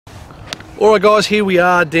Alright guys, here we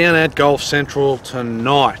are down at Golf Central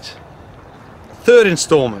tonight. Third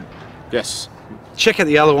installment. Yes. Check out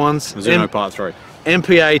the other ones. Mizuno Part 3.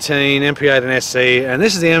 MP-18, MP-18 SC, and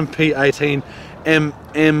this is the MP-18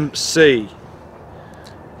 MMC.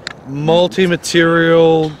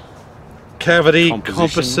 Multi-material, cavity,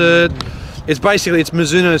 composite. It's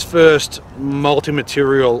Mizuno's first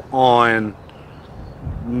multi-material iron,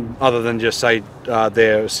 other than just say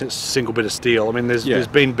their single bit of steel. I mean, there's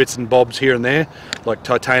been bits and bobs here and there, like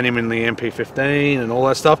titanium in the MP-15 and all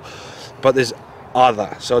that stuff, but there's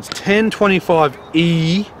other. So it's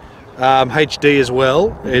 1025E HD as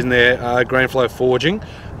well in their grain flow forging.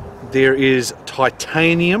 There is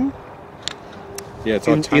titanium. Yeah,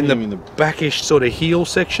 titanium in the backish sort of heel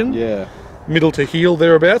section. Yeah. Middle to heel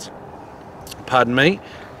thereabouts. Pardon me.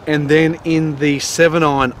 And then in the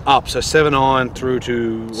 7-iron up, so 7-iron through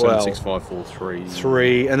to 76543.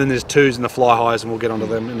 3, and then there's 2s in the fly highs, and we'll get onto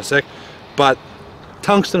them in a sec. But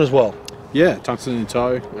tungsten as well. Yeah, tungsten in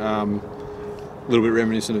tow. A little bit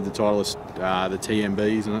reminiscent of the Titleist, the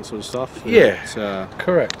TMBs and that sort of stuff. Yeah, it's,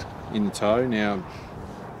 correct. In the toe. Now,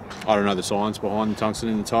 I don't know the science behind the tungsten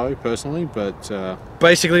in the toe personally, but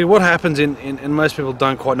basically what happens and most people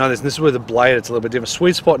don't quite know this, and this is where the blade, it's a little bit different.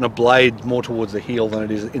 Sweet spot in a blade more towards the heel than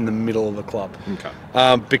it is in the middle of the club. Okay.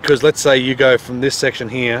 Because let's say you go from this section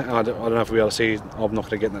here, and I don't know if we'll be able to see, I'm not going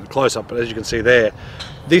to get that close up, but as you can see there,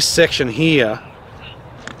 this section here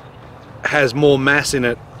has more mass in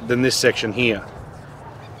it than this section here.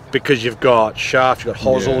 Because you've got shaft, you've got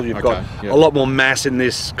hosel, you've got a lot more mass in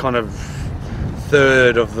this kind of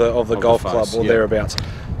third of the golf club or thereabouts.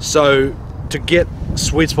 So to get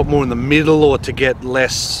sweet spot more in the middle or to get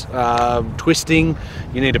less twisting,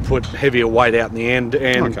 you need to put heavier weight out in the end,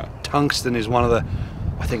 and tungsten is one of the,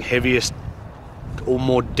 I think, heaviest or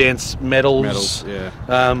more dense metals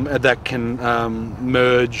that can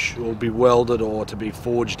merge or be welded or to be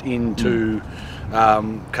forged into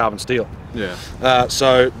carbon steel. Yeah.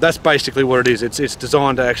 So that's basically what it is. It's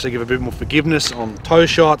designed to actually give a bit more forgiveness on toe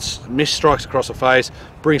shots, missed strikes across the face,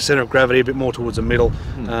 bring center of gravity a bit more towards the middle,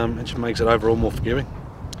 and just makes it overall more forgiving.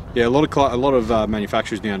 Yeah, a lot of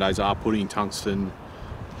manufacturers nowadays are putting tungsten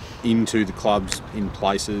into the clubs in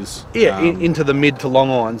places. Yeah, into the mid to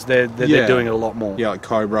long irons, they're doing it a lot more. Yeah, like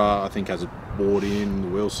Cobra, I think, has it board in, the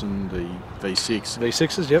Wilson, the V6.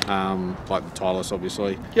 V6s, yep. Like the Titleist,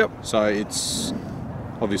 obviously. Yep. So it's,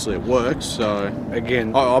 obviously it works, so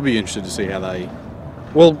again, I'll be interested to see how they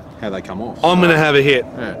come off. I'm going to have a hit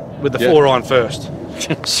with the 4-iron first.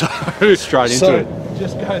 So straight into it.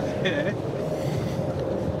 Just go there.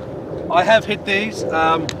 I have hit these.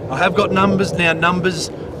 I have got numbers now.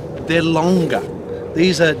 Numbers, they're longer.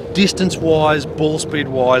 These are distance-wise, ball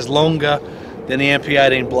speed-wise, longer than the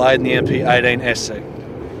MP-18 blade and the MP-18 SC.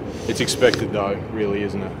 It's expected though, really,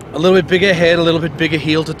 isn't it? A little bit bigger head, a little bit bigger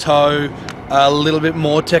heel to toe, a little bit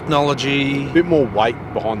more technology. A bit more weight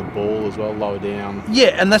behind the ball as well, lower down.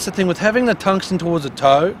 Yeah, and that's the thing, with having the tungsten towards the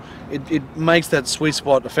toe, it makes that sweet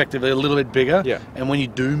spot effectively a little bit bigger. Yeah. And when you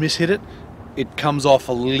do mishit it, it comes off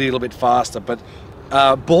a little bit faster. But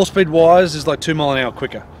ball speed-wise is like 2 mile an hour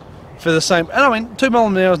quicker. For the same, and I mean, 2 mile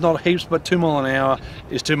an hour is not heaps, but 2 mile an hour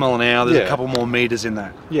is 2 mile an hour. There's a couple more meters in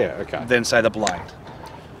that. Yeah, okay. Than say the blade.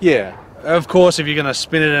 Yeah. Of course, if you're going to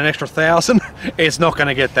spin it an extra 1,000, it's not going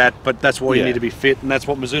to get that, but that's why you need to be fit, and that's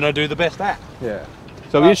what Mizuno do the best at. Yeah.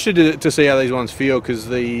 So I'm interested to see how these ones feel, because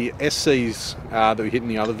the SCs that we hit in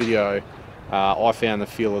the other video, I found the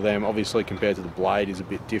feel of them, obviously compared to the blade, is a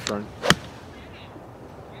bit different.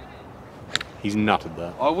 He's nutted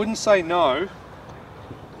that. I wouldn't say no.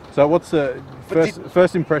 So what's the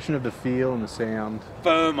first impression of the feel and the sound?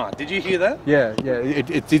 Firmer. Did you hear that? Yeah, yeah.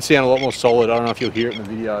 It did sound a lot more solid. I don't know if you'll hear it in the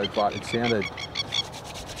video, but it sounded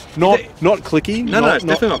not clicky. No, it's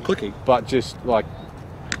definitely not clicky. But just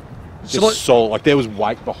solid. Like there was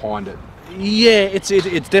weight behind it. Yeah, it's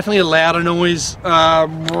definitely a louder noise.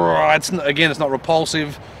 It's not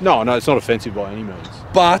repulsive. No, it's not offensive by any means.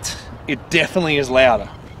 But it definitely is louder.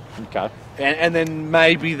 Okay. And then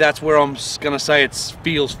maybe that's where I'm going to say it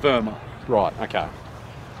feels firmer. Right, okay.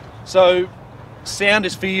 So, sound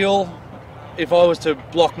is feel. If I was to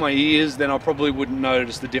block my ears, then I probably wouldn't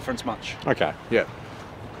notice the difference much. Okay, yeah.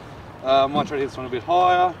 Might try to hit this one a bit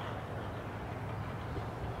higher.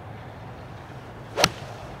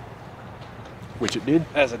 Which it did.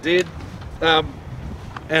 As it did. And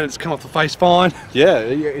it's come off the face fine. Yeah,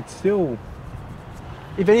 it's still...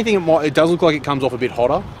 If anything, it does look like it comes off a bit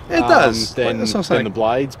hotter. It does. Than the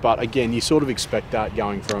blades, but again, you sort of expect that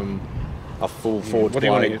going from a full forward blade. What do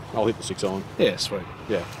you want to hit? I'll hit the 6-iron. Yeah, sweet.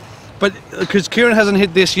 Yeah. But because Kieron hasn't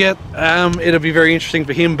hit this yet, it'll be very interesting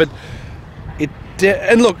for him, but it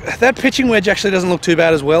And look, that pitching wedge actually doesn't look too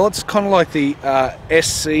bad as well. It's kind of like the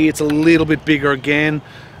SC. It's a little bit bigger again.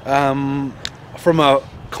 From a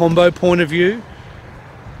combo point of view,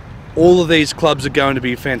 all of these clubs are going to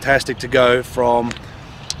be fantastic to go from,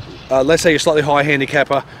 let's say you're slightly high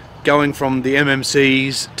handicapper, going from the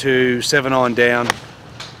MMCs to 7-iron down,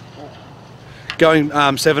 going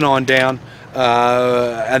 7-iron down,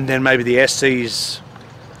 and then maybe the SCs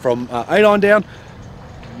from 8-iron down.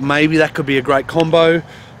 Maybe that could be a great combo,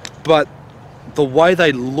 but the way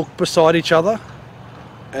they look beside each other,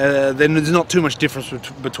 then there's not too much difference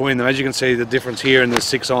between them. As you can see, the difference here in the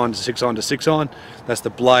 6-iron to 6-iron to 6-iron, that's the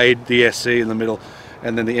blade, the SC in the middle,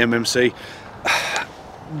 and then the MMC.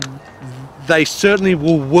 They certainly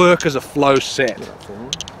will work as a flow set.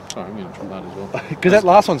 Sorry, I'm going to try that as well. Because that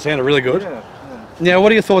last one sounded really good. Yeah. Now,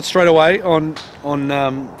 what are your thoughts straight away on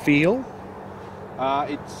feel?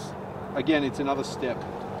 It's another step.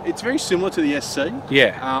 It's very similar to the SC.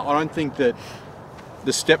 Yeah. I don't think that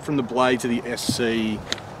the step from the blade to the SC,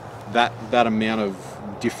 that amount of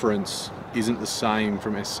difference isn't the same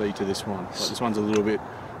from SC to this one. Like this one's a little bit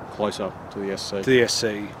closer to the SC. To the SC.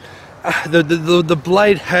 The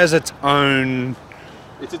blade has its own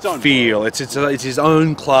feel. It's his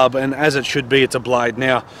own club, and as it should be, it's a blade.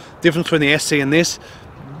 Now, difference between the SC and this,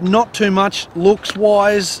 not too much looks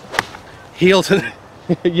wise. Heel to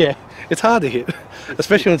yeah, it's hard to hit,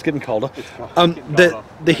 especially when it's getting colder.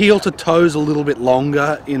 The heel to toe is a little bit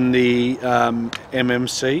longer in the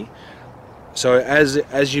MMC. So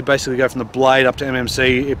as you basically go from the blade up to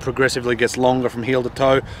MMC, it progressively gets longer from heel to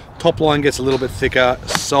toe. Top line gets a little bit thicker,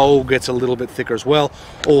 sole gets a little bit thicker as well.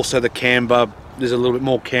 Also the camber, there's a little bit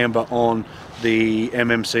more camber on the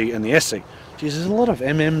MMC and the SC. Geez, there's a lot of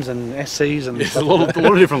MMs and SCs and there's a lot of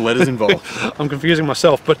different letters involved. I'm confusing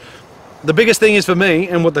myself, but the biggest thing is for me,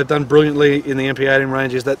 and what they've done brilliantly in the MP-18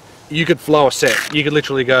 range, is that you could flow a set. You could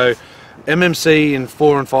literally go MMC in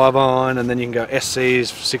 4 and 5 iron, and then you can go SCs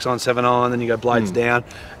 6 iron, 7 iron, then you go blades down,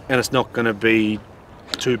 and it's not going to be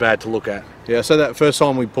too bad to look at. Yeah, so that first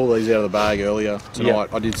time we pulled these out of the bag earlier tonight,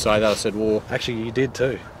 I did say that. I said, well, actually you did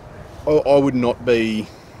too. I would not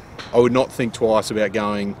think twice about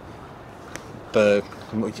going you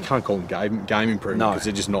can't call them game improvement because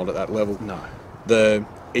they're just not at that level. No. The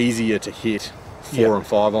easier to hit 4 and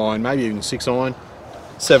 5 iron, maybe even 6 iron,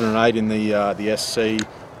 7 and 8 in the SC,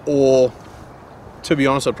 or to be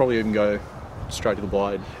honest, I'd probably even go straight to the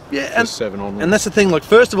blade. Yeah, and 7 onwards. And that's the thing. Like,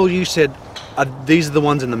 first of all, you said these are the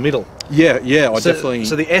ones in the middle. Yeah, I definitely.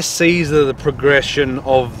 So the SCs are the progression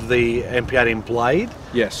of the MP-18 blade.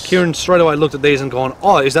 Yes. Kieron straight away looked at these and gone,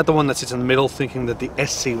 "Oh, is that the one that sits in the middle?" Thinking that the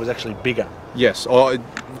SC was actually bigger. Yes.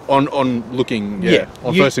 On looking,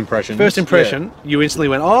 on first impression. First impression, you instantly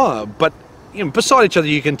went, "Oh," but you know, beside each other,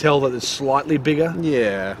 you can tell that it's slightly bigger.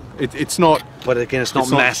 Yeah. It's not. But again, it's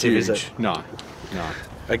not massive, huge. is it? No.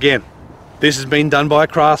 Again, this has been done by a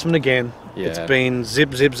craftsman again. Yeah. It's been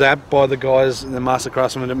zip zap by the guys, the master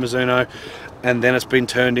craftsmen at Mizuno, and then it's been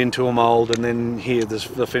turned into a mould, and then here there's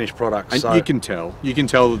the finished product. And so you can tell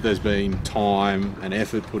that there's been time and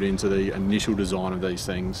effort put into the initial design of these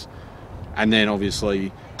things, and then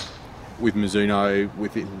obviously with Mizuno,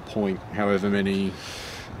 within point however many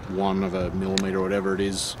 1 of a millimetre or whatever it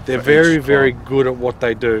is, they're very good at what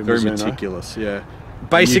they do. Very Mizuno. meticulous, yeah.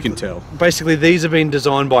 Basically, you can tell. Basically, these have been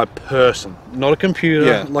designed by a person, not a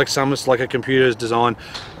computer. Like some, it's like a computer's design.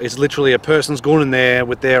 It's literally a person's gone in there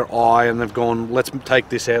with their eye, and they've gone, "Let's take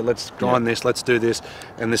this out. Let's grind this. Let's do this,"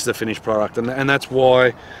 and this is the finished product. And that's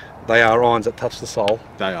why they are irons that touch the soul.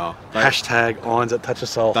 They are. Hashtag irons that touch the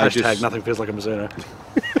soul. Hashtag just, nothing feels like a Mizuno.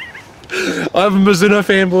 I'm a Mizuno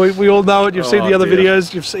fanboy. We all know it. You've seen the other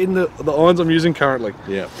videos. You've seen the irons I'm using currently.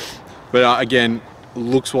 Yeah, but again,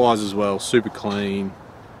 looks wise as well, super clean,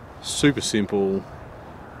 super simple.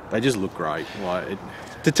 They just look great.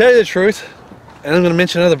 To tell you the truth, and I'm going to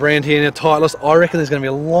mention another brand here in Titleist, I reckon there's going to be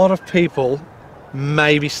a lot of people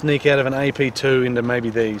maybe sneak out of an AP2 into maybe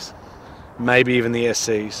these, maybe even the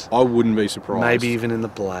SCs. I wouldn't be surprised. Maybe even in the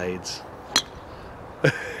blades.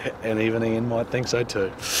 And even Ian might think so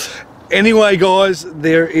too. Anyway, guys,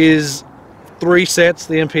 there is 3 sets: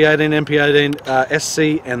 the MP-18, MP-18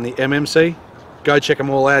 SC, and the MMC. Go check them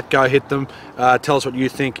all out. Go hit them. Tell us what you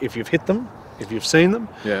think if you've hit them, if you've seen them.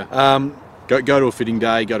 Yeah. Go to a fitting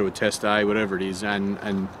day, go to a test day, whatever it is,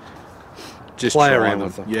 and just play try around them.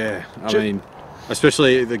 with them. Yeah. I mean,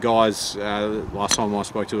 especially the guys. Last time I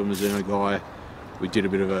spoke to a Mizuno guy, we did a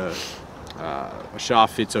bit of a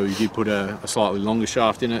shaft fit, so we did put a slightly longer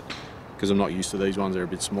shaft in it because I'm not used to these ones. They're a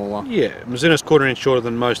bit smaller. Yeah, Mizuno's 1/4 inch shorter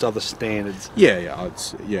than most other standards. Yeah.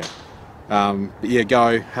 But yeah,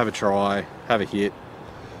 go have a try, have a hit.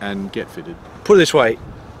 and get fitted. Put it this way,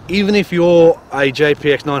 even if you're a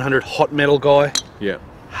JPX 900 hot metal guy, Yeah.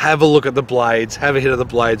 have a look at the blades, have a hit of the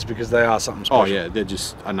blades, because they are something special. Oh yeah, they're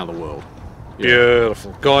just another world. Yeah.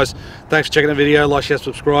 Beautiful. Guys, thanks for checking the video. Like, share,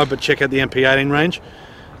 subscribe, but check out the MP-18 range,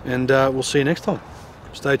 and we'll see you next time.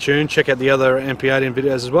 Stay tuned, check out the other MP-18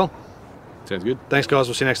 videos as well. Sounds good. Thanks guys,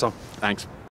 we'll see you next time. Thanks.